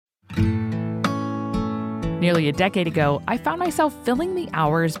Nearly a decade ago, I found myself filling the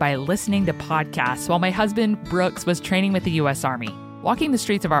hours by listening to podcasts while my husband, Brooks, was training with the U.S. Army. Walking the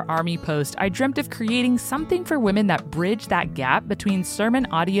streets of our Army post, I dreamt of creating something for women that bridged that gap between sermon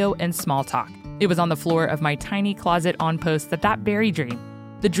audio and small talk. It was on the floor of my tiny closet on post that very dream,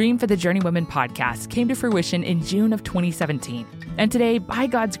 the dream for the Journeywomen podcast, came to fruition in June of 2017. And today, by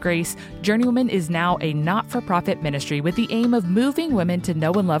God's grace, Journeywomen is now a not-for-profit ministry with the aim of moving women to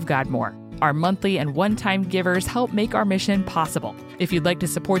know and love God more. Our monthly and one-time givers help make our mission possible. If you'd like to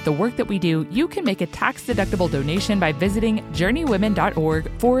support the work that we do, you can make a tax-deductible donation by visiting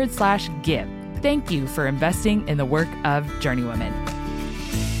journeywomen.org/give. Thank you for investing in the work of Journeywomen.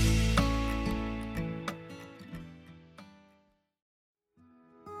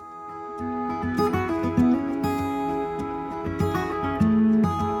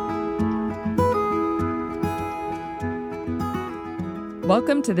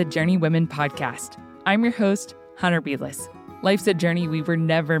 Welcome to the Journeywomen podcast. I'm your host, Hunter Ellis. Life's a journey we were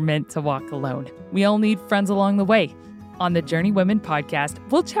never meant to walk alone. We all need friends along the way. On the Journeywomen podcast,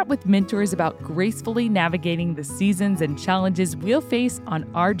 we'll chat with mentors about gracefully navigating the seasons and challenges we'll face on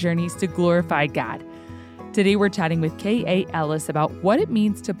our journeys to glorify God. Today, we're chatting with K.A. Ellis about what it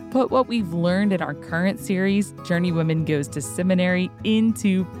means to put what we've learned in our current series, Journeywomen Goes to Seminary,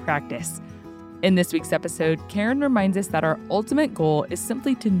 into practice. In this week's episode, Karen reminds us that our ultimate goal is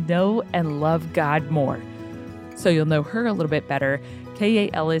simply to know and love God more. So you'll know her a little bit better. K.A.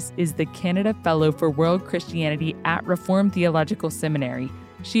 Ellis is the Canada Fellow for World Christianity at Reformed Theological Seminary.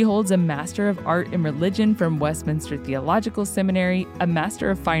 She holds a Master of Art in Religion from Westminster Theological Seminary, a Master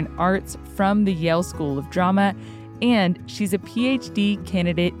of Fine Arts from the Yale School of Drama, and she's a PhD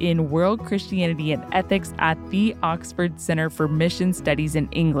candidate in World Christianity and Ethics at the Oxford Centre for Mission Studies in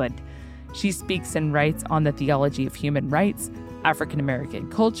England. She speaks and writes on the theology of human rights, African American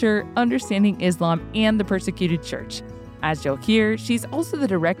culture, understanding Islam, and the persecuted church. As you'll hear, she's also the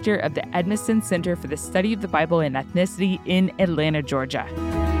director of the Edmiston Center for the Study of the Bible and Ethnicity in Atlanta, Georgia.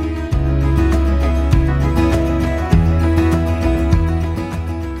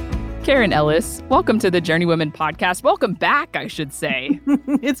 Karen Ellis, welcome to the Journeywomen podcast. Welcome back, I should say.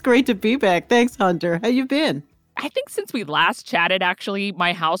 It's great to be back. Thanks, Hunter. How you been? I think since we last chatted, actually,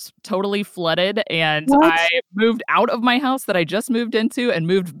 my house totally flooded and What? I moved out of my house that I just moved into and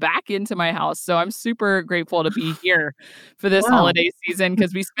moved back into my house. So I'm super grateful to be here for this Wow. holiday season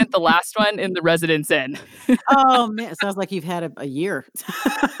because we spent the last one in the Residence Inn. Oh, man. Sounds like you've had a year.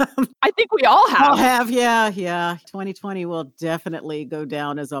 I think we all I'll have. have, yeah. 2020 will definitely go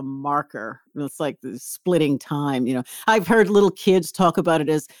down as a marker. It's like the splitting time. I've heard little kids talk about it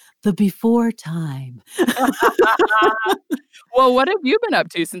as the before time. Well, what have you been up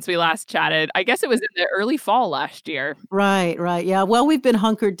to since we last chatted? I guess it was in the early fall last year. Right. Yeah. Well, we've been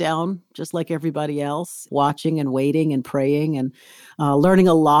hunkered down just like everybody else, watching and waiting and praying and learning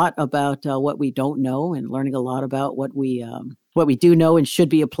a lot about what we don't know and learning a lot about what we do know and should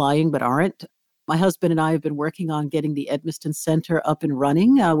be applying but aren't. My husband and I have been working on getting the Edmiston Center up and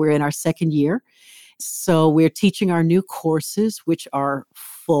running. We're in our second year. So we're teaching our new courses, which are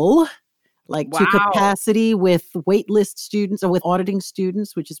full, to capacity with waitlist students or with auditing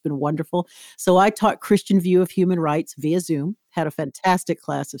students, which has been wonderful. So I taught Christian View of Human Rights via Zoom, had a fantastic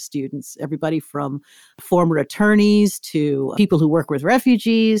class of students, everybody from former attorneys to people who work with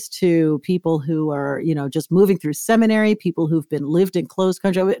refugees to people who are, just moving through seminary, people who've been lived in closed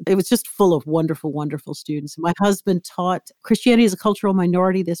country. It was just full of wonderful, wonderful students. My husband taught Christianity as a Cultural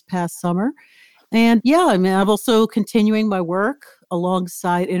Minority this past summer. And I'm also continuing my work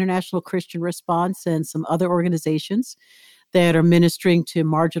alongside International Christian Response and some other organizations that are ministering to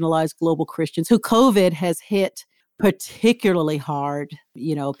marginalized global Christians who COVID has hit particularly hard.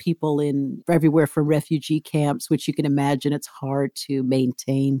 People in everywhere from refugee camps, which you can imagine it's hard to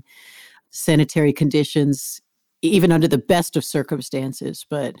maintain sanitary conditions even under the best of circumstances,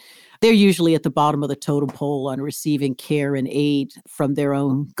 but they're usually at the bottom of the totem pole on receiving care and aid from their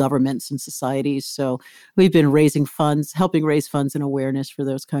own governments and societies. So we've been helping raise funds and awareness for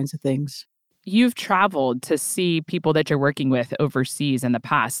those kinds of things. You've traveled to see people that you're working with overseas in the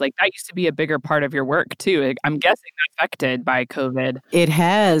past. That used to be a bigger part of your work too. I'm guessing affected by COVID. It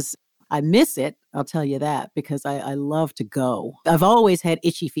has. I miss it, I'll tell you that, because I love to go. I've always had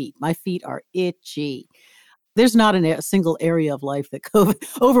itchy feet. My feet are itchy. There's not a single area of life that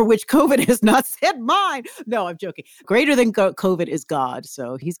over which COVID has not said mine. No, I'm joking. Greater than COVID is God.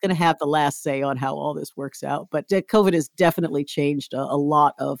 So he's going to have the last say on how all this works out. But COVID has definitely changed a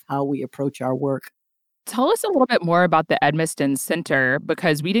lot of how we approach our work. Tell us a little bit more about the Edmiston Center,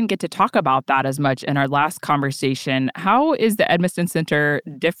 because we didn't get to talk about that as much in our last conversation. How is the Edmiston Center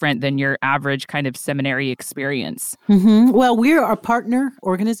different than your average kind of seminary experience? Well, we're a partner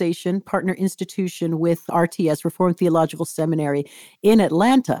organization, partner institution with RTS, Reformed Theological Seminary in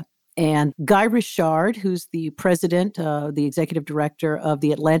Atlanta. And Guy Richard, who's the president, the executive director of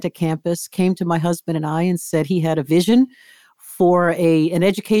the Atlanta campus, came to my husband and I and said he had a vision for an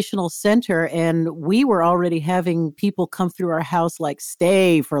educational center. And we were already having people come through our house, like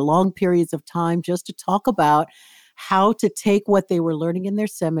stay for long periods of time, just to talk about how to take what they were learning in their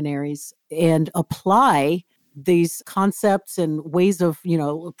seminaries and apply these concepts and ways of,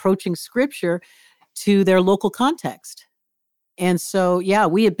 approaching scripture to their local context. And so, yeah,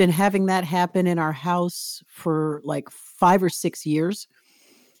 we had been having that happen in our house for like 5 or 6 years.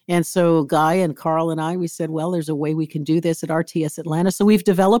 And so Guy and Carl and I, we said, well, there's a way we can do this at RTS Atlanta. So we've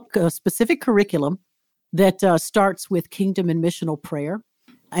developed a specific curriculum that starts with kingdom and missional prayer.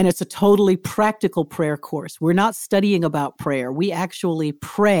 And it's a totally practical prayer course. We're not studying about prayer. We actually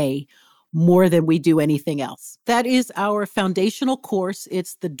pray more than we do anything else. That is our foundational course.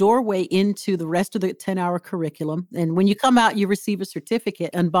 It's the doorway into the rest of the 10-hour curriculum. And when you come out, you receive a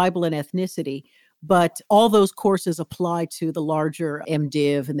certificate on Bible and ethnicity. But all those courses apply to the larger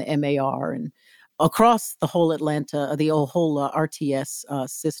MDiv and the MAR and across the whole Atlanta, the whole RTS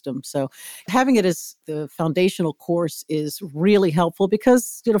system. So having it as the foundational course is really helpful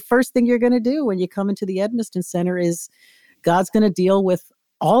because the first thing you're going to do when you come into the Edmiston Center is God's going to deal with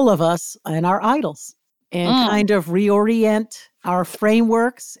all of us and our idols and kind of reorient our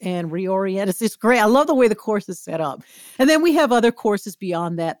frameworks and reorient. It's great. I love the way the course is set up. And then we have other courses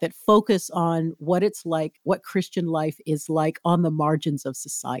beyond that focus on what it's like, what Christian life is like on the margins of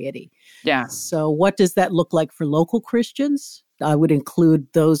society. Yeah. So what does that look like for local Christians? I would include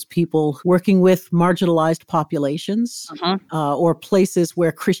those people working with marginalized populations or places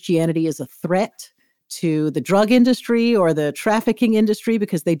where Christianity is a threat to the drug industry or the trafficking industry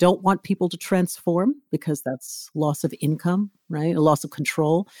because they don't want people to transform because that's loss of income, right? A loss of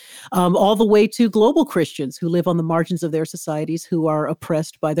control, all the way to global Christians who live on the margins of their societies who are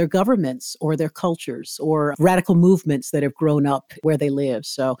oppressed by their governments or their cultures or radical movements that have grown up where they live.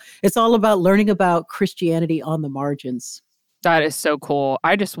 So it's all about learning about Christianity on the margins. That is so cool.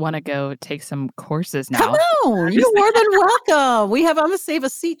 I just want to go take some courses now. Come on, you're more than welcome. I'm going to save a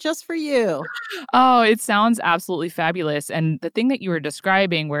seat just for you. Oh, it sounds absolutely fabulous. And the thing that you were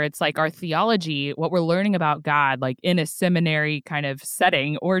describing where it's like our theology, what we're learning about God, like in a seminary kind of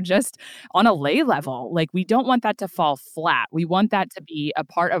setting or just on a lay level, like we don't want that to fall flat. We want that to be a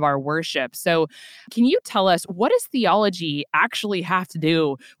part of our worship. So can you tell us, what does theology actually have to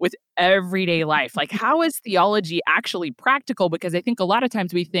do with everyday life? Like, how is theology actually practical? Because I think a lot of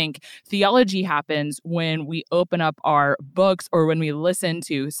times we think theology happens when we open up our books or when we listen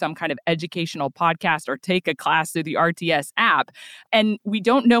to some kind of educational podcast or take a class through the RTS app. And we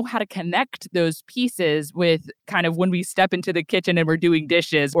don't know how to connect those pieces with kind of when we step into the kitchen and we're doing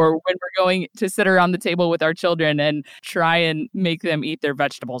dishes or when we're going to sit around the table with our children and try and make them eat their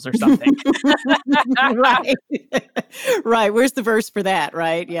vegetables or something. Right. Right. Where's the verse for that?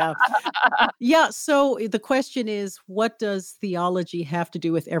 Right. Yeah. Yeah. So the question is, what does theology have to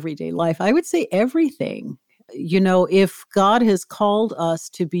do with everyday life? I would say everything. If God has called us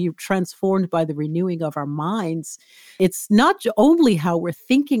to be transformed by the renewing of our minds, it's not only how we're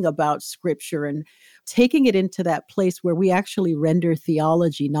thinking about scripture and taking it into that place where we actually render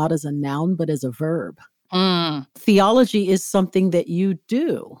theology not as a noun, but as a verb. Theology is something that you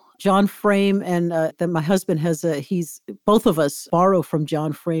do. John Frame and then my husband both of us borrow from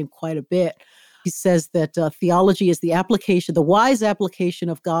John Frame quite a bit. He says that theology is the wise application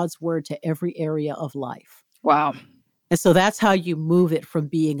of God's word to every area of life. Wow. And so that's how you move it from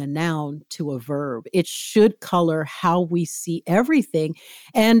being a noun to a verb. It should color how we see everything.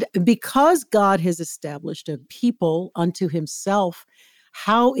 And because God has established a people unto himself,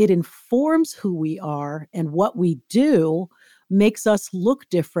 how it informs who we are and what we do makes us look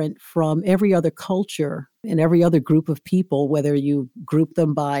different from every other culture and every other group of people, whether you group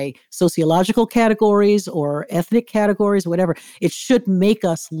them by sociological categories or ethnic categories, whatever. It should make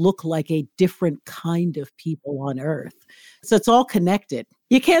us look like a different kind of people on earth. So it's all connected.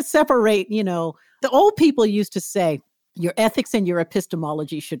 You can't separate, the old people used to say, your ethics and your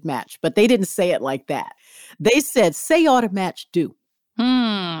epistemology should match, but they didn't say it like that. They said, say ought to match do.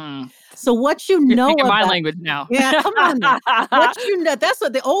 So what You're about my language now. Yeah, come on now. That's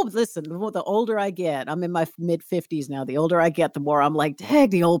what the older I get, I'm in my mid 50s now. The older I get, the more I'm like,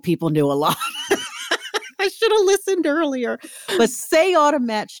 dang, the old people knew a lot. I should have listened earlier. But say ought to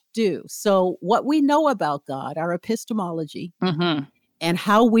match do. So what we know about God, our epistemology, and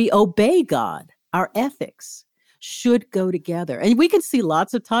how we obey God, our ethics, should go together. And we can see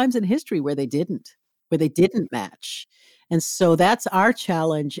lots of times in history where they didn't match. And so that's our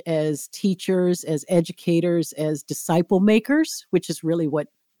challenge as teachers, as educators, as disciple makers, which is really what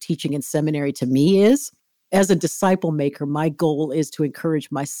teaching in seminary to me is. As a disciple maker, my goal is to encourage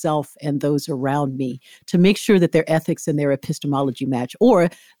myself and those around me to make sure that their ethics and their epistemology match, or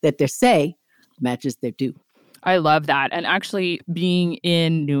that their say matches their do. I love that. And actually, being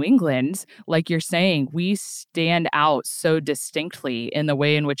in New England, like you're saying, we stand out so distinctly in the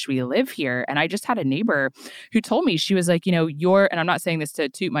way in which we live here. And I just had a neighbor who told me, she was like, and I'm not saying this to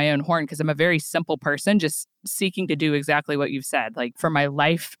toot my own horn because I'm a very simple person, just seeking to do exactly what you've said, like for my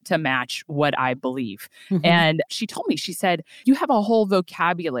life to match what I believe. And she told me, she said, you have a whole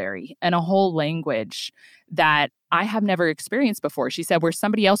vocabulary and a whole language that I have never experienced before. She said, where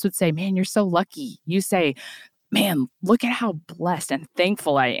somebody else would say, man, you're so lucky. You say, man, look at how blessed and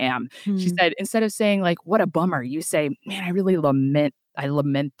thankful I am. She said, instead of saying like, what a bummer, you say, man, I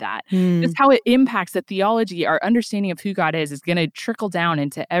lament that. Just how it impacts the theology, our understanding of who God is going to trickle down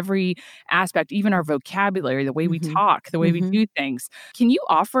into every aspect, even our vocabulary, the way we talk, the way we do things. Can you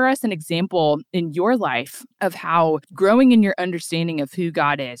offer us an example in your life of how growing in your understanding of who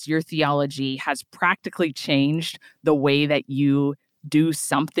God is, your theology, has practically changed the way that you do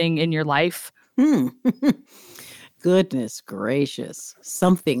something in your life? Goodness gracious.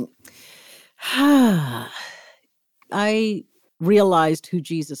 Something. I realized who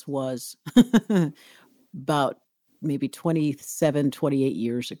Jesus was about maybe 27, 28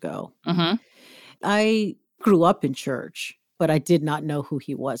 years ago. I grew up in church, but I did not know who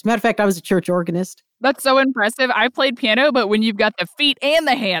he was. Matter of fact, I was a church organist. That's so impressive. I played piano, but when you've got the feet and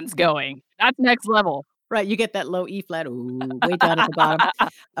the hands going, that's next level. Right. You get that low E flat, way down at the bottom.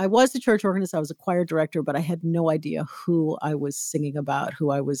 I was the church organist. I was a choir director, but I had no idea who I was singing about,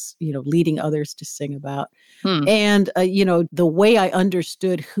 who I was, leading others to sing about. And, the way I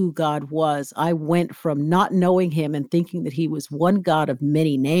understood who God was, I went from not knowing him and thinking that he was one God of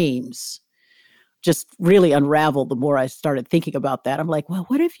many names, just really unraveled the more I started thinking about that. I'm like, well,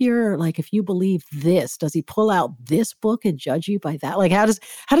 what if if you believe this, does he pull out this book and judge you by that? Like, how does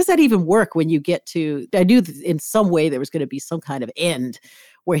that even work when you get to, I knew in some way there was going to be some kind of end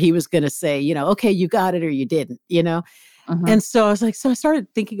where he was going to say, okay, you got it or you didn't, And so I was like, so I started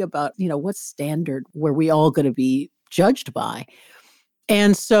thinking about, what standard were we all going to be judged by?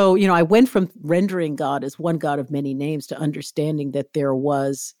 And so, I went from rendering God as one God of many names to understanding that there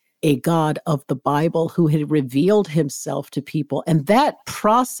was a God of the Bible who had revealed himself to people. And that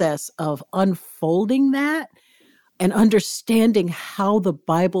process of unfolding that and understanding how the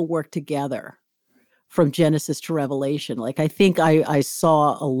Bible worked together from Genesis to Revelation. Like, I think I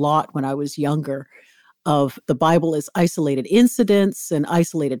saw a lot when I was younger of the Bible as isolated incidents and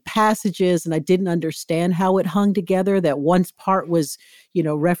isolated passages. And I didn't understand how it hung together, that one part was,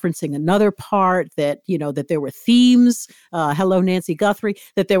 referencing another part, that, that there were themes. Hello, Nancy Guthrie,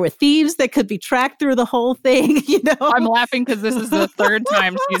 that there were themes that could be tracked through the whole thing, I'm laughing because this is the third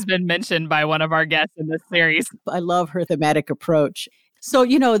time she's been mentioned by one of our guests in this series. I love her thematic approach. So,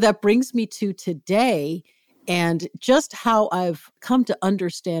 that brings me to today. And just how I've come to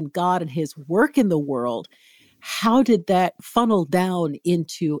understand God and his work in the world, how did that funnel down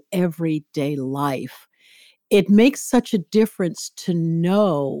into everyday life? It makes such a difference to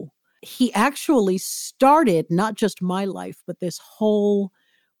know he actually started not just my life, but this whole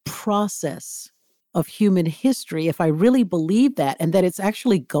process of human history. If I really believe that and that it's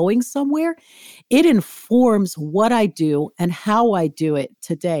actually going somewhere, it informs what I do and how I do it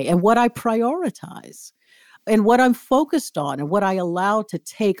today and what I prioritize. And what I'm focused on and what I allow to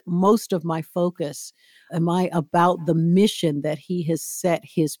take most of my focus. Am I about the mission that he has set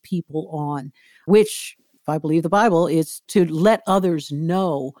his people on, which, if I believe the Bible, is to let others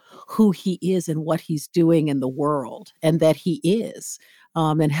know who he is and what he's doing in the world, and that he is,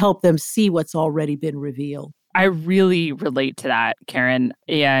 and help them see what's already been revealed. I really relate to that, Karen,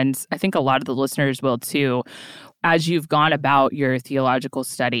 and I think a lot of the listeners will too. As you've gone about your theological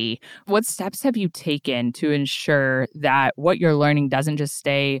study, what steps have you taken to ensure that what you're learning doesn't just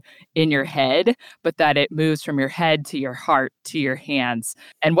stay in your head, but that it moves from your head to your heart to your hands?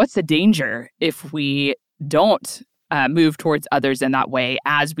 And what's the danger if we don't move towards others in that way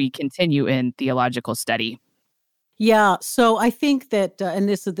as we continue in theological study? Yeah, so I think that, and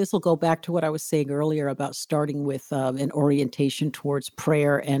this will go back to what I was saying earlier about starting with an orientation towards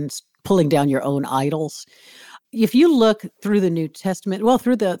prayer and pulling down your own idols. if you look through the New Testament, well,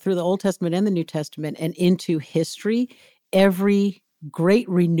 through the Old Testament and the New Testament and into history, every great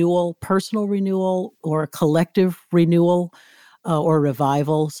renewal, personal renewal or collective renewal or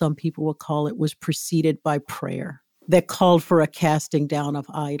revival, some people will call it, was preceded by prayer that called for a casting down of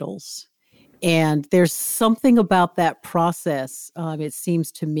idols. And there's something about that process, it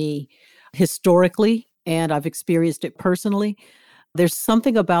seems to me, historically, and I've experienced it personally. There's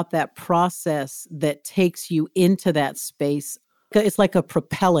something about that process that takes you into that space. It's like a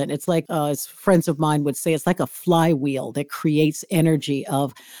propellant. It's like, as friends of mine would say, it's like a flywheel that creates energy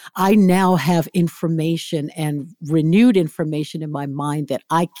of, I now have information and renewed information in my mind that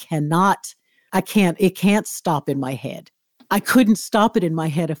it can't stop in my head. I couldn't stop it in my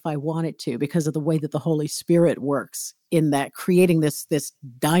head if I wanted to because of the way that the Holy Spirit works in that, creating this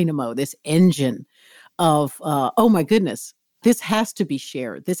dynamo, this engine of, oh my goodness, this has to be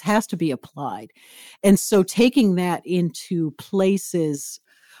shared. This has to be applied. And so taking that into places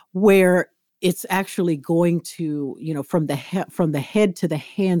where it's actually going to, from the head to the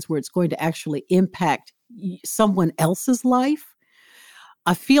hands, where it's going to actually impact someone else's life.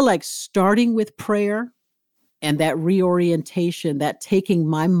 I feel like starting with prayer and that reorientation, that taking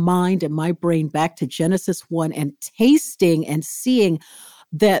my mind and my brain back to Genesis 1 and tasting and seeing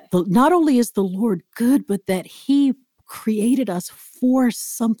that not only is the Lord good, but that he created us for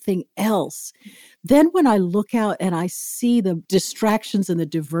something else. Then when I look out and I see the distractions and the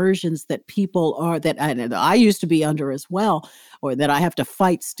diversions that people are, that I used to be under as well, or that I have to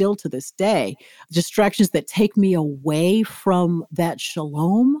fight still to this day, distractions that take me away from that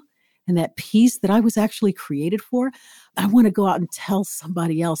shalom and that peace that I was actually created for, I want to go out and tell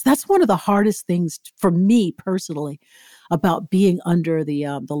somebody else. That's one of the hardest things for me personally about being under the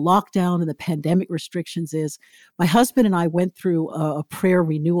lockdown and the pandemic restrictions is my husband and I went through a prayer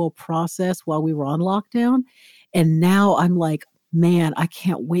renewal process while we were on lockdown. And now I'm like, man, I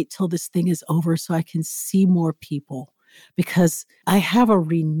can't wait till this thing is over so I can see more people, because I have a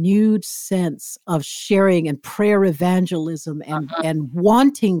renewed sense of sharing and prayer evangelism and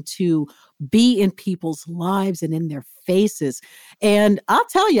wanting to be in people's lives and in their faces. And I'll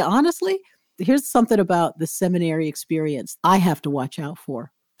tell you, honestly, here's something about the seminary experience I have to watch out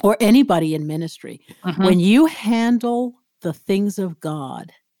for, or anybody in ministry. When you handle the things of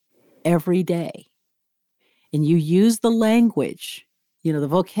God every day and you use the language, the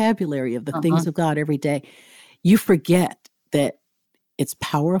vocabulary of the things of God every day, you forget that it's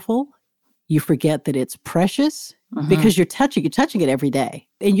powerful. You forget that it's precious because you're touching it every day.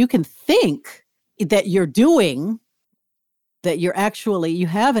 And you can think that you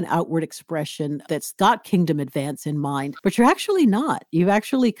have an outward expression that's got kingdom advance in mind, but you're actually not. You've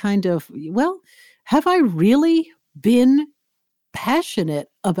actually have I really been passionate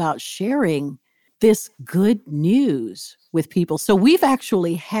about sharing this good news with people? So we've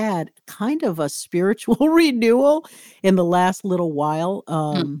actually had kind of a spiritual renewal in the last little while.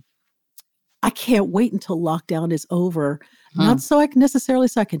 I can't wait until lockdown is over. Not so I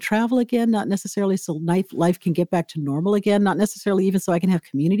can travel again, not necessarily so life can get back to normal again, not necessarily even so I can have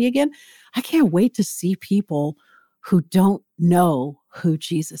community again. I can't wait to see people who don't know who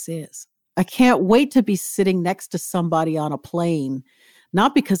Jesus is. I can't wait to be sitting next to somebody on a plane,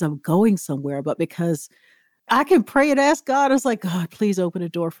 not because I'm going somewhere, but because I can pray and ask God. I was like, God, please open a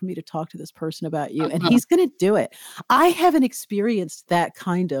door for me to talk to this person about you. And he's going to do it. I haven't experienced that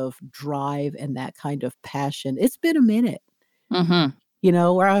kind of drive and that kind of passion. It's been a minute,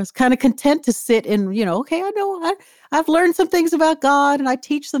 where I was kind of content to sit and, okay, I know I've learned some things about God and I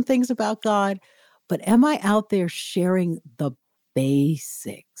teach some things about God, but am I out there sharing the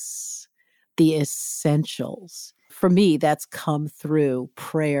basics, the essentials? For me, that's come through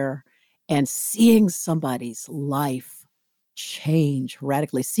prayer and seeing somebody's life change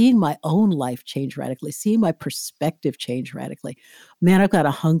radically, seeing my own life change radically, seeing my perspective change radically. Man, I've got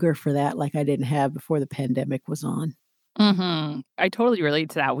a hunger for that like I didn't have before the pandemic was on. I totally relate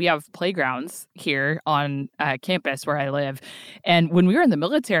to that. We have playgrounds here on campus where I live. And when we were in the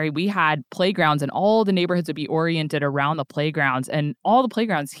military, we had playgrounds and all the neighborhoods would be oriented around the playgrounds. And all the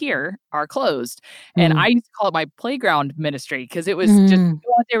playgrounds here are closed. And I used to call it my playground ministry because it was just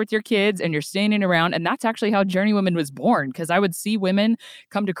go out there with your kids and you're standing around. And that's actually how Journey Women was born, because I would see women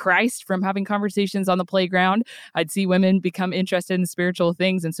come to Christ from having conversations on the playground. I'd see women become interested in spiritual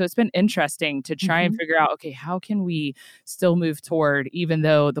things. And so it's been interesting to try and figure out, okay, how can we still move toward, even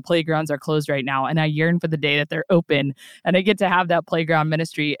though the playgrounds are closed right now. And I yearn for the day that they're open and I get to have that playground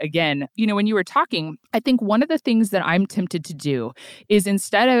ministry again. When you were talking, I think one of the things that I'm tempted to do is,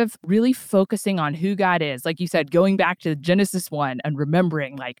 instead of really focusing on who God is, like you said, going back to Genesis 1 and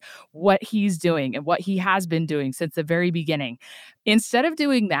remembering like what he's doing and what he has been doing since the very beginning. Instead of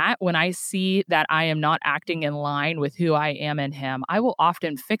doing that, when I see that I am not acting in line with who I am in him, I will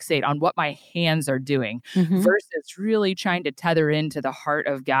often fixate on what my hands are doing versus really trying to tether into the heart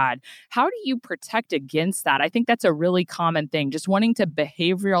of God. How do you protect against that? I think that's a really common thing, just wanting to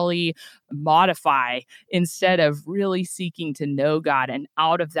behaviorally modify instead of really seeking to know God, and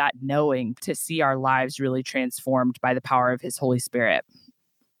out of that knowing to see our lives really transformed by the power of his Holy Spirit.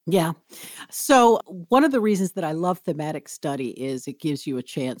 Yeah. So one of the reasons that I love thematic study is it gives you a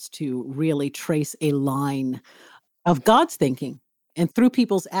chance to really trace a line of God's thinking and through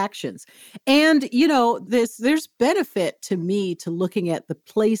people's actions. And, there's benefit to me to looking at the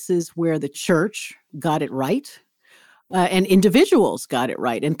places where the church got it right, and individuals got it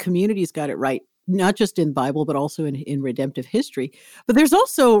right, and communities got it right, not just in Bible, but also in redemptive history. But there's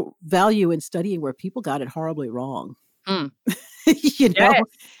also value in studying where people got it horribly wrong. Mm. Yes.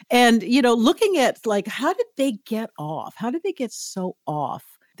 And, looking at like, how did they get off? How did they get so off?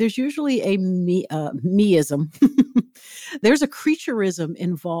 There's usually a meism. There's a creaturism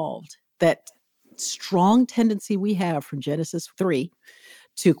involved, that strong tendency we have from Genesis 3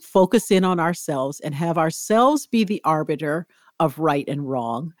 to focus in on ourselves and have ourselves be the arbiter of right and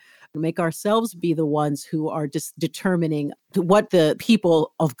wrong, make ourselves be the ones who are just determining what the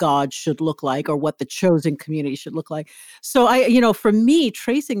people of God should look like, or what the chosen community should look like. So for me,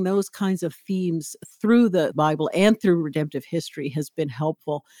 tracing those kinds of themes through the Bible and through redemptive history has been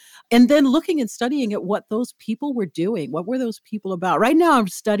helpful. And then looking and studying at what those people were doing. What were those people about? Right now I'm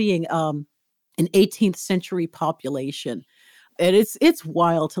studying an 18th century population. And it's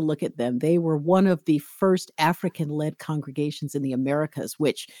wild to look at them. They were one of the first African-led congregations in the Americas,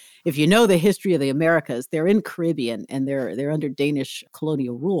 which, if you know the history of the Americas, they're in Caribbean and they're under Danish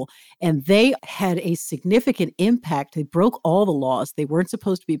colonial rule. And they had a significant impact. They broke all the laws. They weren't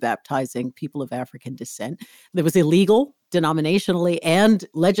supposed to be baptizing people of African descent. It was illegal denominationally and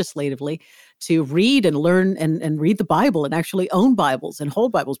legislatively to read and learn and read the Bible and actually own Bibles and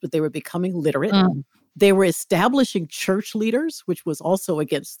hold Bibles, but they were becoming literate. They were establishing church leaders, which was also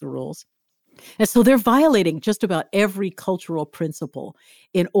against the rules. And so they're violating just about every cultural principle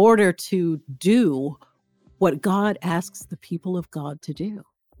in order to do what God asks the people of God to do,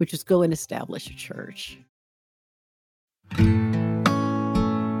 which is go and establish a church.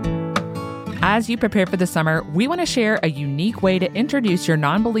 As you prepare for the summer, we want to share a unique way to introduce your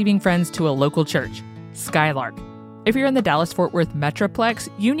non-believing friends to a local church, Skylark. If you're in the Dallas-Fort Worth Metroplex,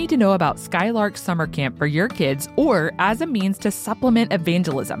 you need to know about Skylark Summer Camp for your kids, or as a means to supplement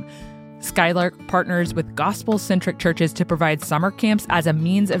evangelism. Skylark partners with gospel-centric churches to provide summer camps as a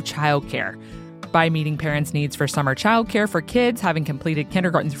means of childcare. By meeting parents' needs for summer childcare for kids having completed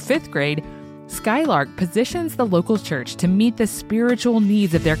kindergarten through 5th grade, Skylark positions the local church to meet the spiritual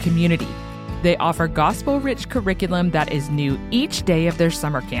needs of their community. They offer gospel-rich curriculum that is new each day of their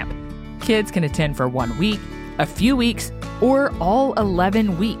summer camp. Kids can attend for 1 week, a few weeks, or all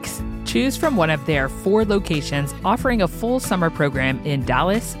 11 weeks. Choose from one of their 4 locations, offering a full summer program in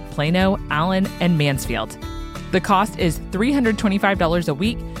Dallas, Plano, Allen, and Mansfield. The cost is $325 a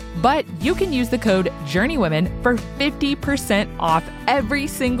week, but you can use the code JOURNEYWOMEN for 50% off every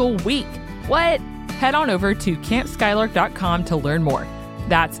single week. What? Head on over to campskylark.com to learn more.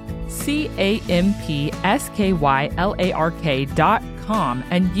 That's campskylark.com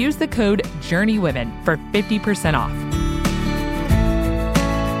and use the code JOURNEYWOMEN for 50% off.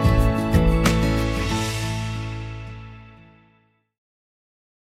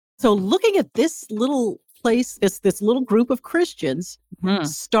 So looking at this little place, this little group of Christians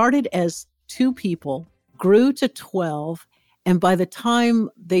started as 2 people, grew to 12, and by the time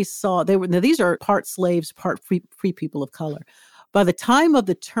they saw, now these are part slaves, part free people of color. By the time of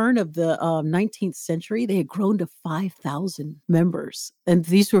the turn of the 19th century, they had grown to 5,000 members. And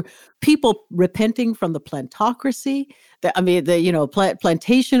these were people repenting from the plantocracy,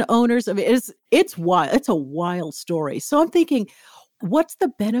 plantation owners. I mean, it's wild. It's a wild story. So I'm thinking, what's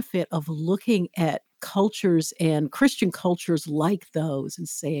the benefit of looking at cultures and Christian cultures like those and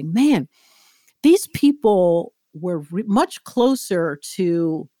saying, man, these people were much closer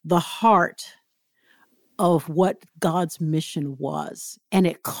to the heart of what God's mission was, and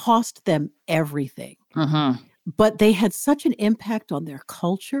it cost them everything. But they had such an impact on their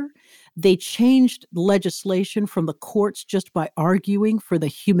culture. They changed legislation from the courts just by arguing for the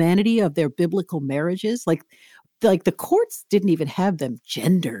humanity of their biblical marriages. Like, like the courts didn't even have them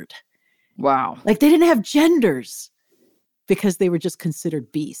gendered. Wow. Like they didn't have genders because they were just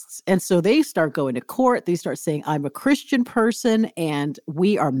considered beasts. And so they start going to court. They start saying, I'm a Christian person and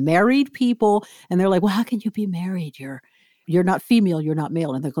we are married people. And they're like, well, how can you be married? You're not female, you're not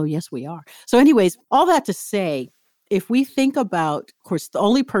male. And they go, yes, we are. So anyways, all that to say, if we think about, of course, the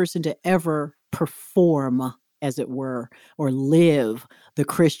only person to ever perform, as it were, or live the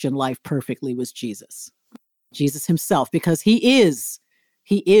Christian life perfectly was Jesus. Jesus himself, because he is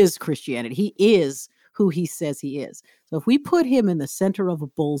Christianity. He is who he says he is. So if we put him in the center of a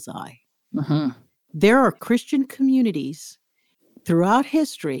bullseye, there are Christian communities throughout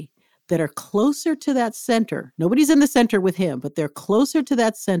history that are closer to that center. Nobody's in the center with him, but they're closer to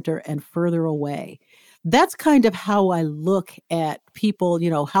that center and further away. That's kind of how I look at people,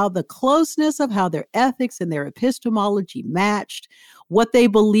 how the closeness of how their ethics and their epistemology matched, what they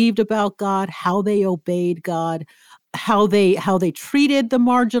believed about God, how they obeyed God, how they treated the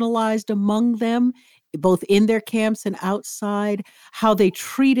marginalized among them, both in their camps and outside, how they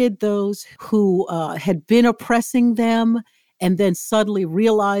treated those who had been oppressing them and then suddenly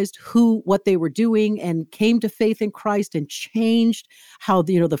realized what they were doing and came to faith in Christ and changed how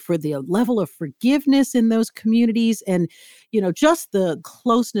the level of forgiveness in those communities and, just the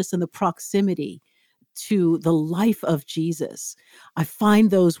closeness and the proximity to the life of Jesus. I find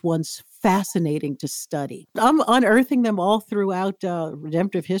those ones fascinating to study. I'm unearthing them all throughout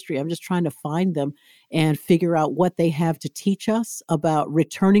redemptive history. I'm just trying to find them and figure out what they have to teach us about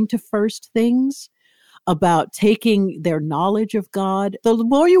returning to first things, about taking their knowledge of God. The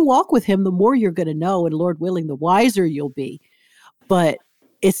more you walk with him, the more you're going to know, and Lord willing, the wiser you'll be. But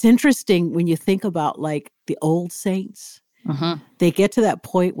it's interesting when you think about like the old saints. They get to that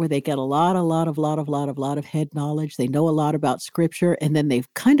point where they get a lot of head knowledge. They know a lot about scripture, and then they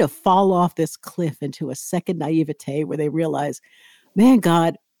kind of fall off this cliff into a second naivete where they realize, man,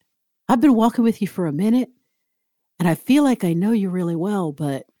 God, I've been walking with you for a minute, and I feel like I know you really well,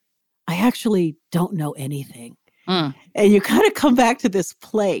 but I actually don't know anything. And you kind of come back to this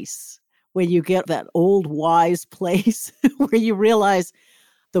place when you get that old wise place where you realize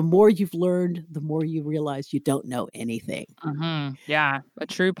the more you've learned, the more you realize you don't know anything. Yeah, a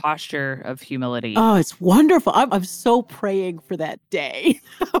true posture of humility. Oh, it's wonderful. I'm so praying for that day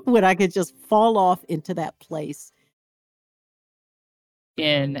when I could just fall off into that place.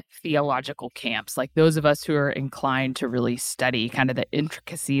 In theological camps, like those of us who are inclined to really study kind of the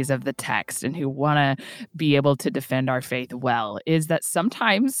intricacies of the text and who want to be able to defend our faith well, is that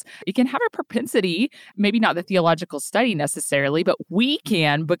sometimes it can have a propensity, maybe not the theological study necessarily, but we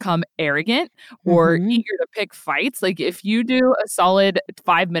can become arrogant or eager to pick fights. Like if you do a solid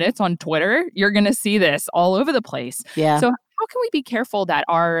 5 minutes on Twitter, you're going to see this all over the place. Yeah. So how can we be careful that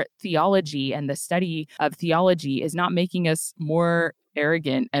our theology and the study of theology is not making us more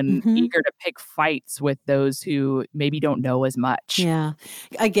arrogant and eager to pick fights with those who maybe don't know as much? Yeah,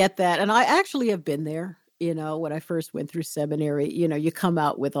 I get that. And I actually have been there. When I first went through seminary, you come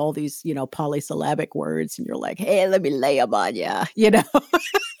out with all these, polysyllabic words and you're like, hey, let me lay them on you,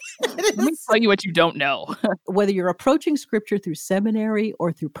 Let me tell you what you don't know. Whether you're approaching scripture through seminary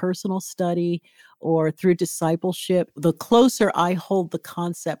or through personal study or through discipleship, the closer I hold the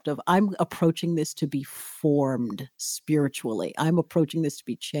concept of I'm approaching this to be formed spiritually, I'm approaching this to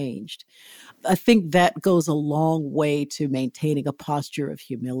be changed. I think that goes a long way to maintaining a posture of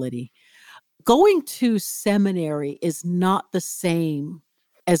humility. Going to seminary is not the same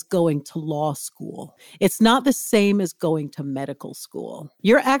as going to law school. It's not the same as going to medical school.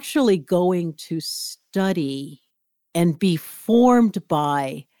 You're actually going to study and be formed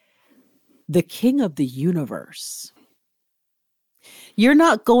by the King of the universe. You're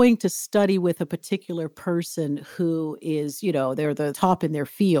not going to study with a particular person who is, they're the top in their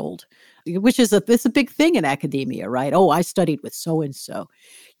field, which is it's a big thing in academia, right? Oh, I studied with so-and-so.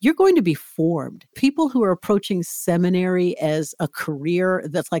 You're going to be formed. People who are approaching seminary as a career,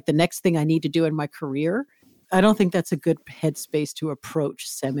 that's like the next thing I need to do in my career, I don't think that's a good headspace to approach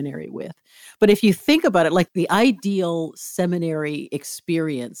seminary with. But if you think about it, like the ideal seminary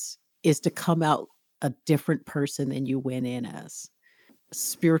experience is to come out a different person than you went in as.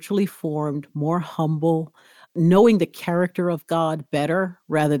 Spiritually formed, more humble, knowing the character of God better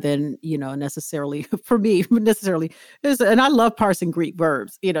rather than, necessarily, for me, and I love parsing Greek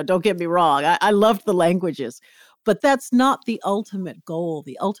verbs, don't get me wrong. I loved the languages, but that's not the ultimate goal.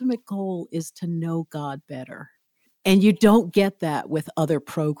 The ultimate goal is to know God better. And you don't get that with other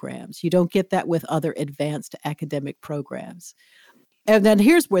programs. You don't get that with other advanced academic programs. And then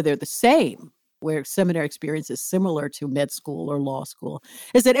here's where they're the same. where seminary experience is similar to med school or law school,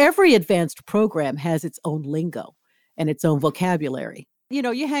 is that every advanced program has its own lingo and its own vocabulary.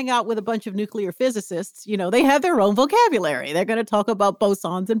 You hang out with a bunch of nuclear physicists, they have their own vocabulary. They're going to talk about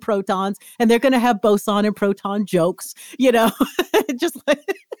bosons and protons, and they're going to have boson and proton jokes, just like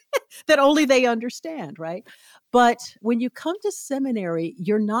that only they understand, right? But when you come to seminary,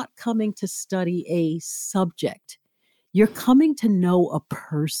 you're not coming to study a subject. You're coming to know a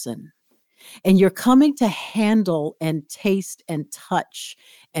person. And you're coming to handle and taste and touch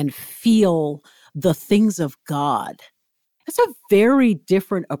and feel the things of God. That's a very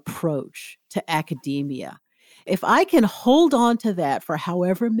different approach to academia. If I can hold on to that for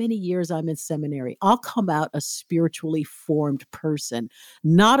however many years I'm in seminary, I'll come out a spiritually formed person,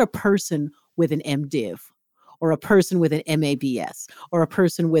 not a person with an MDiv or a person with an MABS or a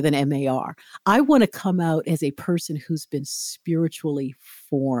person with an MAR. I want to come out as a person who's been spiritually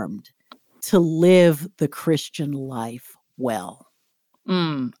formed to live the Christian life well.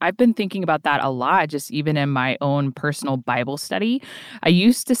 I've been thinking about that a lot, just even in my own personal Bible study. I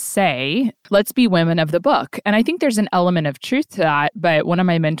used to say, let's be women of the book. And I think there's an element of truth to that. But one of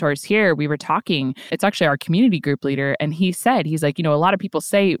my mentors here, we were talking, it's actually our community group leader. And he's like, a lot of people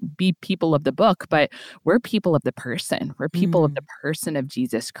say be people of the book, but we're people of the person. We're people of the person of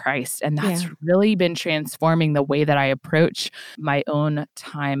Jesus Christ. And that's really been transforming the way that I approach my own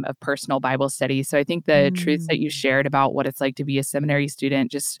time of personal Bible study. So I think the truths that you shared about what it's like to be a seminary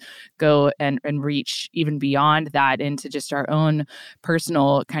student just go and reach even beyond that into just our own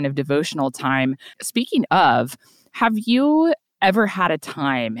personal kind of devotional time. Speaking of, have you ever had a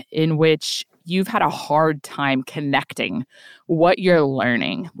time in which you've had a hard time connecting what you're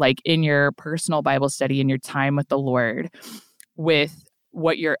learning, like in your personal Bible study, in your time with the Lord, with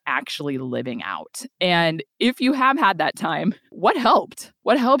what you're actually living out? And if you have had that time, what helped?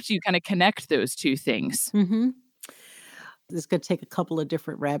 What helped you kind of connect those two things? Mm-hmm. It's going to take a couple of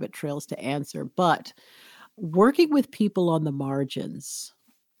different rabbit trails to answer, but working with people on the margins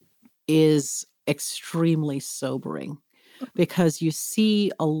is extremely sobering because you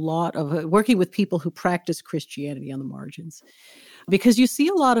see a lot of working with people who practice Christianity on the margins, because you see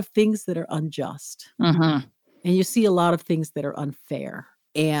a lot of things that are unjust and you see a lot of things that are unfair,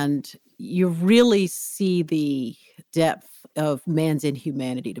 and you really see the depth of man's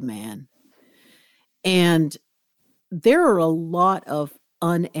inhumanity to man. And there are a lot of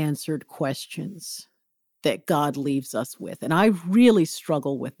unanswered questions that God leaves us with. And I really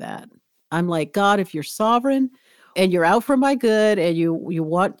struggle with that. I'm like, God, if you're sovereign and you're out for my good and you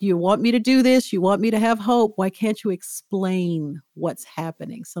want me to do this, you want me to have hope, why can't you explain what's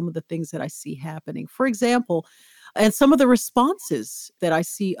happening? Some of the things that I see happening, for example, and some of the responses that I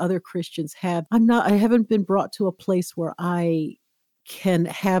see other Christians have. I haven't been brought to a place where I can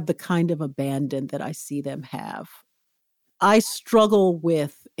have the kind of abandon that I see them have. I struggle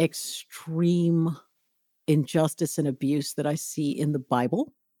with extreme injustice and abuse that I see in the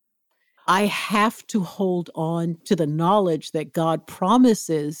Bible. I have to hold on to the knowledge that God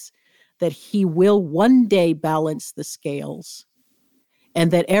promises that he will one day balance the scales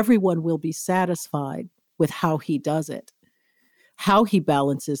and that everyone will be satisfied with how he does it, how he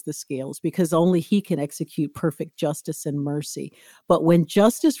balances the scales, because only he can execute perfect justice and mercy. But when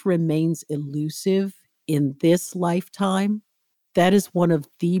justice remains elusive in this lifetime, that is one of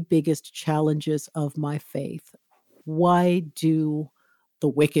the biggest challenges of my faith. Why do the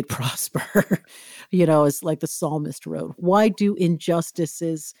wicked prosper? It's like the psalmist wrote. Why do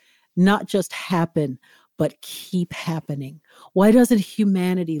injustices not just happen, but keep happening? Why doesn't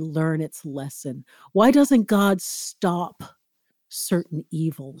humanity learn its lesson? Why doesn't God stop certain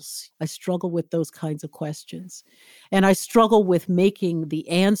evils? I struggle with those kinds of questions. And I struggle with making the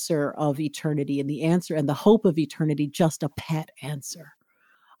answer of eternity and the answer and the hope of eternity just a pat answer.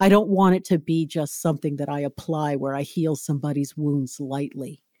 I don't want it to be just something that I apply where I heal somebody's wounds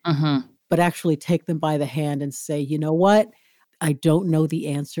lightly, but actually take them by the hand and say, you know what? I don't know the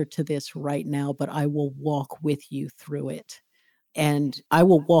answer to this right now, but I will walk with you through it. And I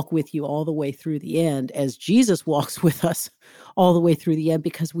will walk with you all the way through the end, as Jesus walks with us all the way through the end,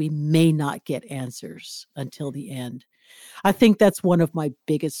 because we may not get answers until the end. I think that's one of my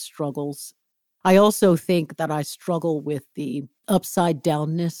biggest struggles. I also think that I struggle with the upside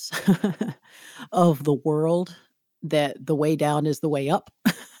downness of the world, that the way down is the way up.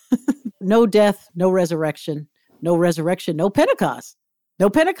 No death, no resurrection, no Pentecost,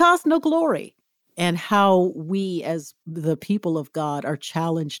 no glory. And how we as the people of God are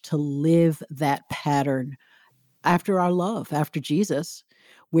challenged to live that pattern after our love, after Jesus.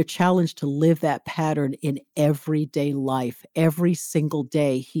 We're challenged to live that pattern in everyday life. Every single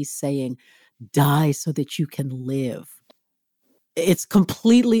day, he's saying, Die so that you can live. It's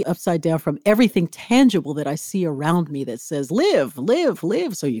completely upside down from everything tangible that I see around me that says, live, live,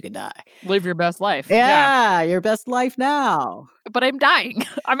 live so you can die. Live your best life. Yeah, your best life now. But I'm dying.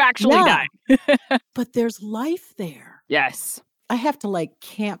 I'm actually dying. But there's life there. Yes. I have to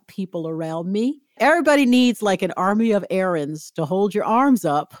camp people around me. Everybody needs an army of Aarons to hold your arms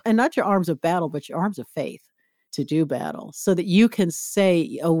up, and not your arms of battle, but your arms of faith to do battle, so that you can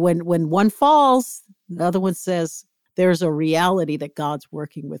say, when one falls, the other one says, there's a reality that God's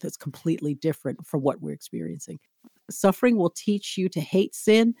working with. It's completely different from what we're experiencing. Suffering will teach you to hate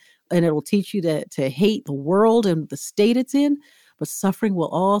sin, and it will teach you to hate the world and the state it's in. But suffering will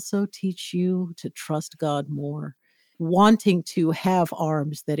also teach you to trust God more, wanting to have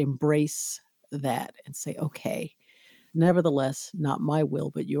arms that embrace that and say, okay, nevertheless, not my will,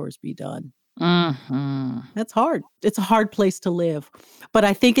 but yours be done. Mm-hmm. That's hard. It's a hard place to live. But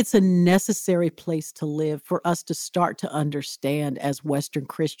I think it's a necessary place to live for us to start to understand as Western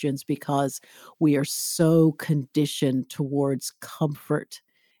Christians, because we are so conditioned towards comfort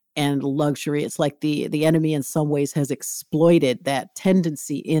and luxury. It's like the enemy in some ways has exploited that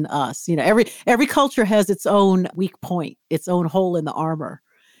tendency in us. Every culture has its own weak point, its own hole in the armor.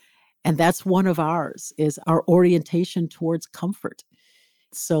 And that's one of ours, is our orientation towards comfort.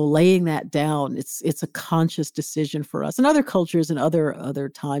 So laying that down, it's a conscious decision for us. And other cultures and other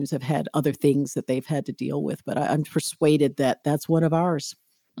times have had other things that they've had to deal with. But I'm persuaded that that's one of ours.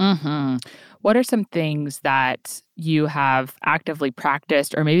 Mm-hmm. What are some things that you have actively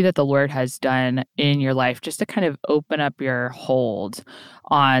practiced, or maybe that the Lord has done in your life, just to kind of open up your hold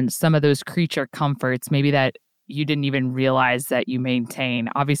on some of those creature comforts, maybe that you didn't even realize that you maintain?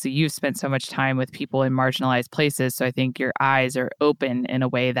 Obviously, you've spent so much time with people in marginalized places, so I think your eyes are open in a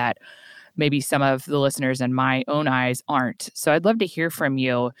way that maybe some of the listeners and my own eyes aren't. So I'd love to hear from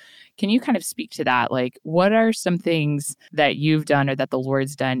you. Can you kind of speak to that? What are some things that you've done or that the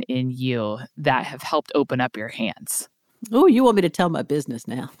Lord's done in you that have helped open up your hands? Oh, you want me to tell my business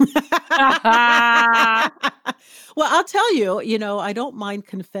now? Well, I'll tell you, I don't mind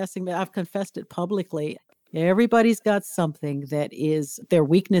confessing that. I've confessed it publicly. Everybody's got something that is their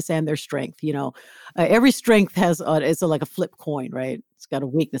weakness and their strength. Every strength has, it's like a flip coin, right? It's got a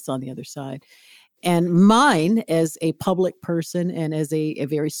weakness on the other side. And mine, as a public person and as a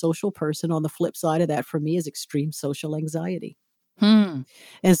very social person, on the flip side of that for me is extreme social anxiety. And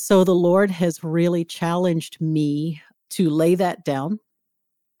so the Lord has really challenged me to lay that down,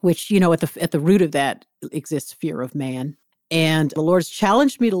 which, at the root of that exists fear of man. And the Lord's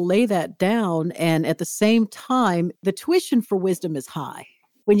challenged me to lay that down. And at the same time, the tuition for wisdom is high.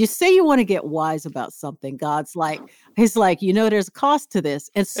 When you say you want to get wise about something, God's he's like, there's a cost to this.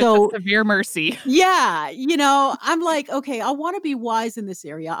 And so it's a severe mercy. Yeah. I'm like, okay, I want to be wise in this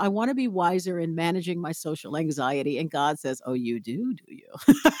area. I want to be wiser in managing my social anxiety. And God says, oh, you do you?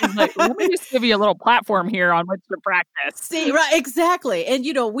 He's like, let me just give you a little platform here on which to practice. See, right, exactly. And,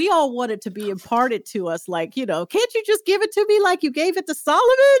 we all want it to be imparted to us. Can't you just give it to me like you gave it to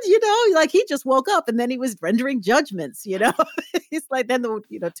Solomon? He just woke up and then he was rendering judgments, He's like, then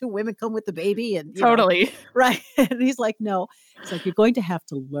two women come with the baby and totally. Right. And he's like, no, it's like, you're going to have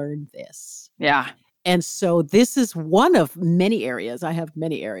to learn this. Yeah. And so this is one of many areas. I have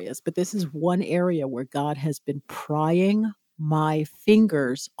many areas, but this is one area where God has been prying my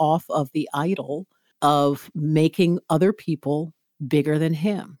fingers off of the idol of making other people bigger than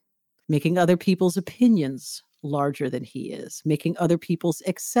him, making other people's opinions larger than he is, making other people's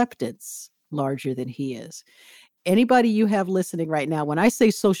acceptance larger than he is. Anybody you have listening right now, when I say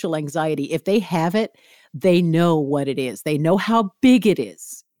social anxiety, if they have it, they know what it is. They know how big it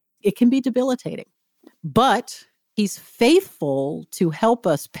is. It can be debilitating, but he's faithful to help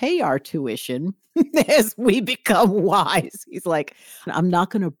us pay our tuition as we become wise. He's like, I'm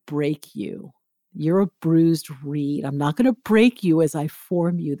not going to break you. You're a bruised reed. I'm not going to break you as I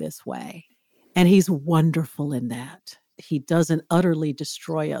form you this way. And he's wonderful in that. He doesn't utterly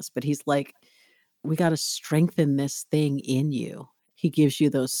destroy us, but he's like, we got to strengthen this thing in you. He gives you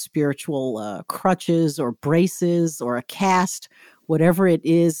those spiritual crutches or braces or a cast, whatever it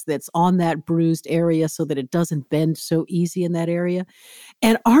is that's on that bruised area so that it doesn't bend so easy in that area.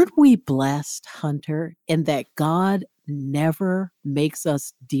 And aren't we blessed, Hunter, in that God never makes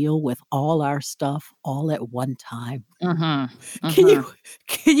us deal with all our stuff all at one time? Mm-hmm. Mm-hmm.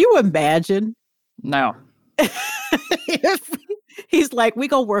 Can you imagine? No. He's like, we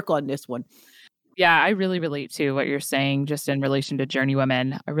go work on this one. Yeah, I really relate to what you're saying just in relation to Journey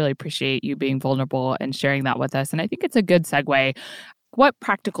Women. I really appreciate you being vulnerable and sharing that with us. And I think it's a good segue. What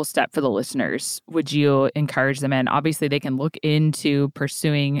practical step for the listeners would you encourage them in? Obviously, they can look into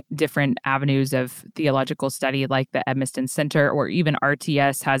pursuing different avenues of theological study like the Edmiston Center, or even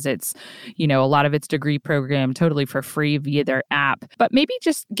RTS has its, a lot of its degree program totally for free via their app. But maybe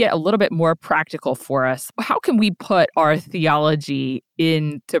just get a little bit more practical for us. How can we put our theology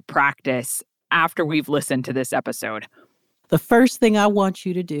into practice after we've listened to this episode? The first thing I want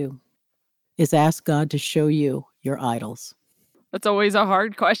you to do is ask God to show you your idols. That's always a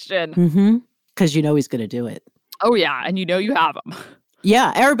hard question. Mm-hmm. Because you know he's going to do it. Oh, yeah. And you have them.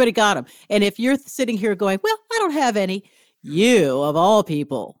 Yeah, everybody got them. And if you're sitting here going, well, I don't have any, you, of all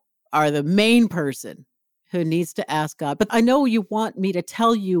people, are the main person who needs to ask God. But I know you want me to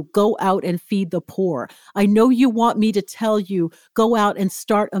tell you, go out and feed the poor. I know you want me to tell you, go out and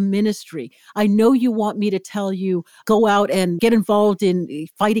start a ministry. I know you want me to tell you, go out and get involved in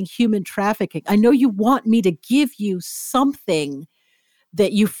fighting human trafficking. I know you want me to give you something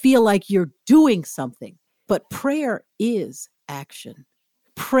that you feel like you're doing something. But prayer is action.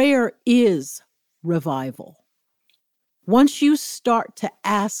 Prayer is revival. Once you start to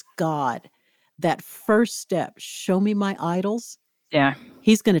ask God that first step, show me my idols,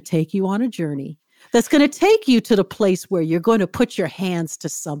 he's going to take you on a journey that's going to take you to the place where you're going to put your hands to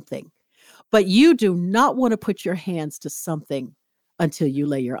something. But you do not want to put your hands to something until you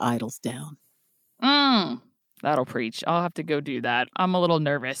lay your idols down. That'll preach. I'll have to go do that. I'm a little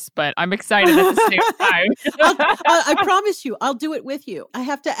nervous, but I'm excited at the same time. I promise you, I'll do it with you. I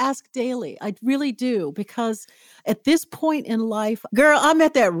have to ask daily. I really do, because at this point in life, girl, I'm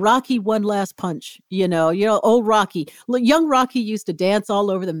at that Rocky one last punch. Old Rocky. Young Rocky used to dance all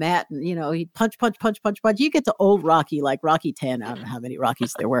over the mat, and he'd punch. You get to old Rocky, like Rocky 10. I don't know how many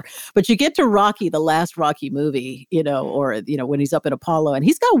Rockies there were, but you get to Rocky, the last Rocky movie, or when he's up in Apollo, and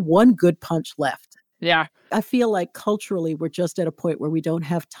he's got one good punch left. Yeah. I feel like culturally, we're just at a point where we don't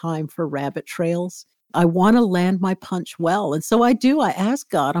have time for rabbit trails. I want to land my punch well. And so I do. I ask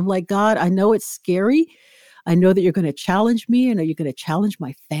God, I'm like, God, I know it's scary. I know that you're going to challenge me. I know you're going to challenge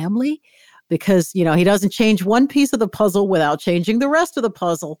my family, because, he doesn't change one piece of the puzzle without changing the rest of the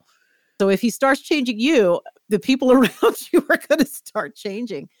puzzle. So if he starts changing you, the people around you are going to start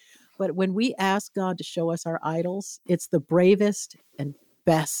changing. But when we ask God to show us our idols, it's the bravest and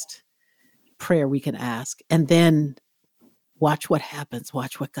best prayer we can ask. And then watch what happens.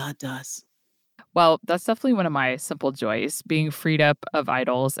 Watch what God does. Well, that's definitely one of my simple joys, being freed up of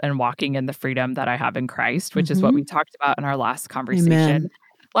idols and walking in the freedom that I have in Christ, which is what we talked about in our last conversation. Amen.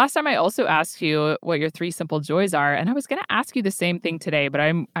 Last time I also asked you what your 3 simple joys are, and I was going to ask you the same thing today, but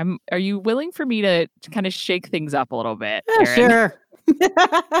are you willing for me to kind of shake things up a little bit? Yeah, sure.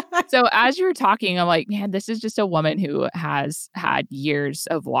 So as you were talking, I'm like, man, this is just a woman who has had years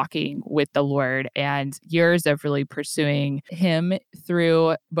of walking with the Lord and years of really pursuing him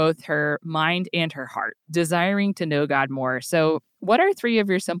through both her mind and her heart, desiring to know God more. So what are 3 of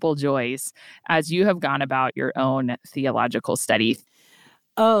your simple joys as you have gone about your own theological study?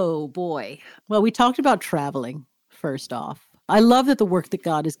 Oh, boy. Well, we talked about traveling first off. I love that the work that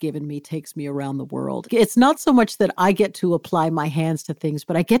God has given me takes me around the world. It's not so much that I get to apply my hands to things,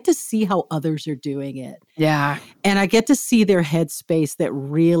 but I get to see how others are doing it. Yeah. And I get to see their headspace that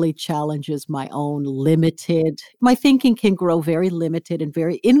really challenges my own my thinking can grow very limited and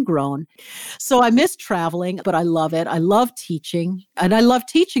very ingrown. So I miss traveling, but I love it. I love teaching. And I love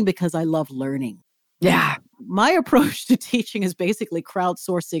teaching because I love learning. Yeah. My approach to teaching is basically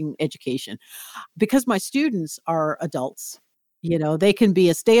crowdsourcing education, because my students are adults. They can be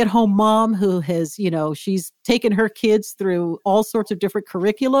a stay-at-home mom who has, she's taken her kids through all sorts of different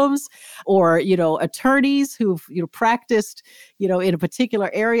curriculums, or, attorneys who've, practiced, in a particular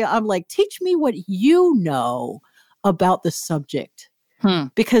area. I'm like, teach me what you know about the subject.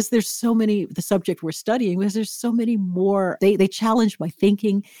 Because there's so many, the subject we're studying, because there's so many more, they challenge my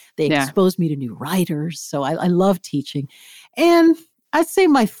thinking. They expose me to new writers. So I love teaching. And I'd say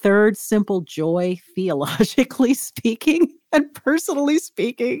my 3rd simple joy, theologically speaking and personally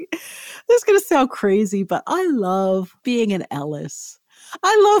speaking, this is going to sound crazy, but I love being an Ellis.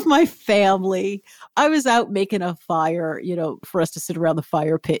 I love my family. I was out making a fire, for us to sit around the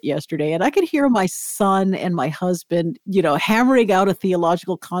fire pit yesterday, and I could hear my son and my husband, hammering out a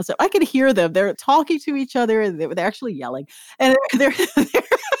theological concept. I could hear them. They're talking to each other, and they're actually yelling. And they're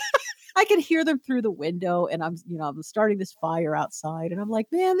I could hear them through the window, and I'm starting this fire outside, and I'm like,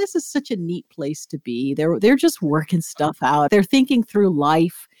 man, this is such a neat place to be. They're just working stuff out. They're thinking through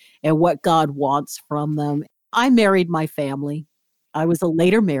life and what God wants from them. I married my family. I was a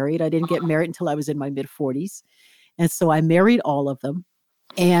later married. I didn't get married until I was in my mid-40s. And so I married all of them.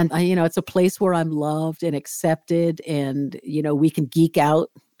 And, it's a place where I'm loved and accepted, and, we can geek out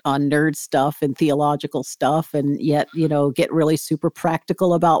on nerd stuff and theological stuff, and yet, get really super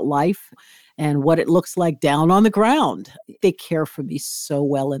practical about life and what it looks like down on the ground. They care for me so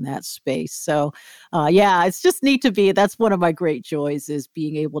well in that space. So, it's just neat to be. That's one of my great joys, is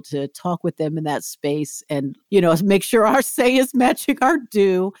being able to talk with them in that space and, make sure our say is matching our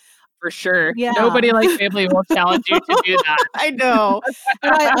do. For sure. Yeah. Nobody like family will challenge you to do that. I know.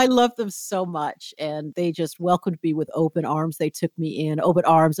 And I love them so much. And they just welcomed me with open arms. They took me in, open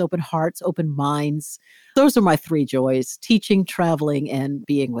arms, open hearts, open minds. Those are my three joys: teaching, traveling, and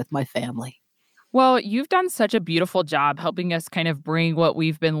being with my family. Well, you've done such a beautiful job helping us kind of bring what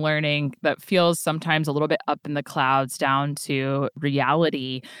we've been learning that feels sometimes a little bit up in the clouds down to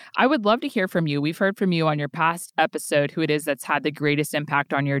reality. I would love to hear from you. We've heard from you on your past episode who it is that's had the greatest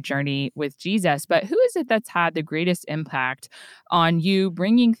impact on your journey with Jesus, but who is it that's had the greatest impact on you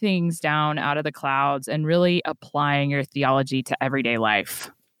bringing things down out of the clouds and really applying your theology to everyday life?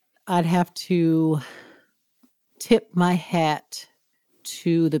 I'd have to tip my hat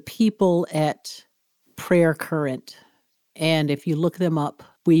to the people at Prayer Current. And if you look them up,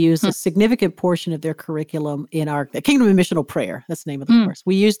 we use a significant portion of their curriculum in our Kingdom of Missional Prayer. That's the name of the course.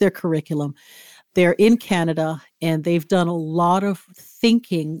 We use their curriculum. They're in Canada, and they've done a lot of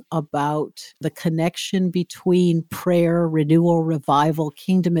thinking about the connection between prayer, renewal, revival,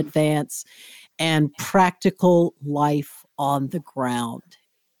 kingdom advance, and practical life on the ground.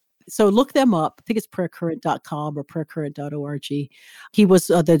 So look them up. I think it's prayercurrent.com or prayercurrent.org. He was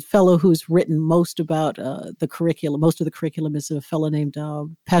the fellow who's written most about the curriculum. Most of the curriculum is a fellow named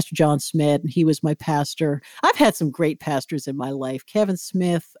Pastor John Smith, and he was my pastor. I've had some great pastors in my life. Kevin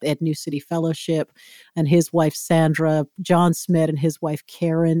Smith at New City Fellowship and his wife Sandra, John Smith and his wife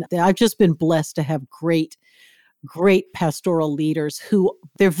Karen. I've just been blessed to have great pastoral leaders who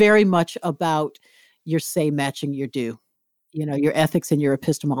they're very much about your say matching your do. Your ethics and your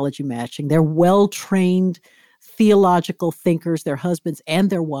epistemology matching. They're well-trained theological thinkers, their husbands and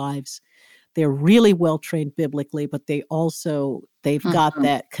their wives. They're really well-trained biblically, but they've got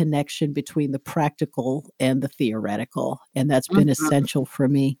that connection between the practical and the theoretical. And that's been essential for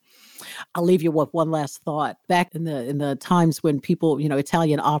me. I'll leave you with one last thought. Back in the times when people,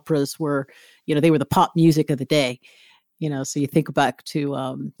 Italian operas were, they were the pop music of the day. So you think back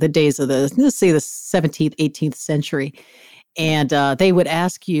to the days of the 17th, 18th century. And they would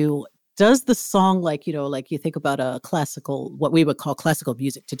ask you, does the song, like you think about a classical, what we would call classical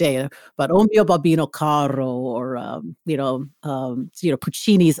music today, but O mio bambino caro, or,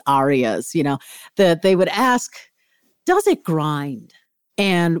 Puccini's arias, that they would ask, does it grind?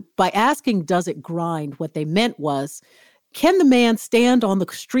 And by asking, does it grind? What they meant was, can the man stand on the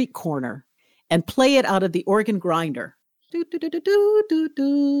street corner and play it out of the organ grinder? Do, do, do, do, do,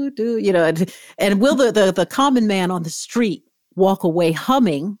 do, do, and will the common man on the street walk away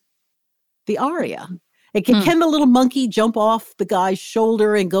humming the aria? And can the little monkey jump off the guy's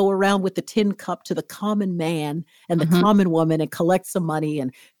shoulder and go around with the tin cup to the common man and the common woman and collect some money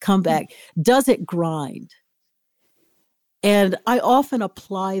and come back? Does it grind? And I often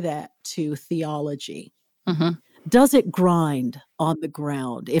apply that to theology. Does it grind on the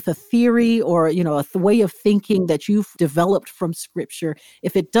ground? If a theory or, a way of thinking that you've developed from Scripture,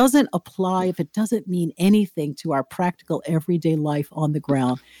 if it doesn't apply, if it doesn't mean anything to our practical everyday life on the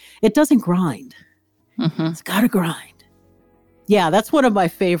ground, it doesn't grind. It's got to grind. Yeah, that's one of my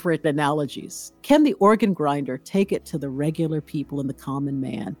favorite analogies. Can the organ grinder take it to the regular people and the common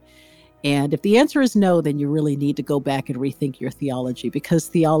man? And if the answer is no, then you really need to go back and rethink your theology, because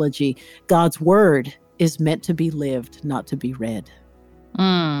theology, God's word, is meant to be lived, not to be read.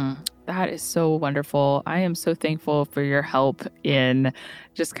 That is so wonderful. I am so thankful for your help in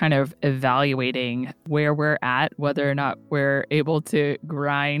just kind of evaluating where we're at, whether or not we're able to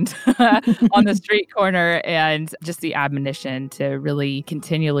grind on the street corner, and just the admonition to really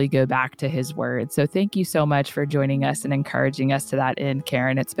continually go back to his word. So thank you so much for joining us and encouraging us to that end,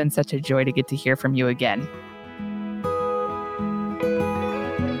 Karen. It's been such a joy to get to hear from you again.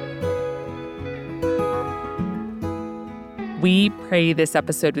 We pray this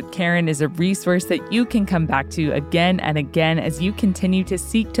episode with Karen is a resource that you can come back to again and again as you continue to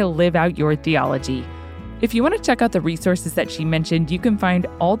seek to live out your theology. If you want to check out the resources that she mentioned, you can find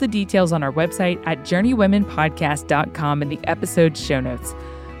all the details on our website at journeywomenpodcast.com in the episode show notes.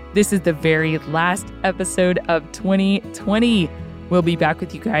 This is the very last episode of 2020. We'll be back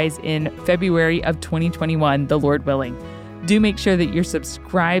with you guys in February of 2021, the Lord willing. Do make sure that you're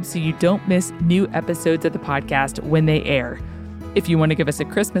subscribed so you don't miss new episodes of the podcast when they air. If you want to give us a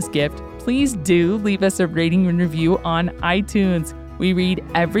Christmas gift, please do leave us a rating and review on iTunes. We read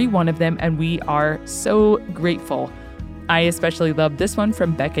every one of them, and we are so grateful. I especially love this one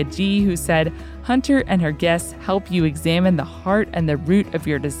from Becca G, who said, Hunter and her guests help you examine the heart and the root of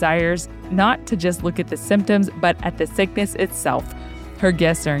your desires, not to just look at the symptoms, but at the sickness itself. Her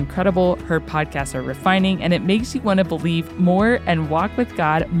guests are incredible, her podcasts are refining, and it makes you want to believe more and walk with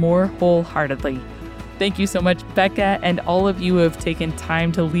God more wholeheartedly. Thank you so much, Becca, and all of you who have taken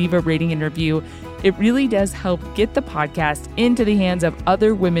time to leave a rating and review. It really does help get the podcast into the hands of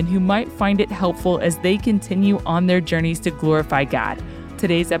other women who might find it helpful as they continue on their journeys to glorify God.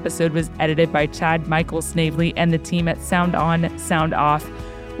 Today's episode was edited by Chad Michael Snavely and the team at Sound On, Sound Off.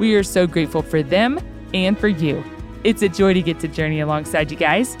 We are so grateful for them and for you. It's a joy to get to journey alongside you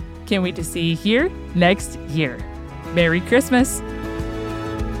guys. Can't wait to see you here next year. Merry Christmas!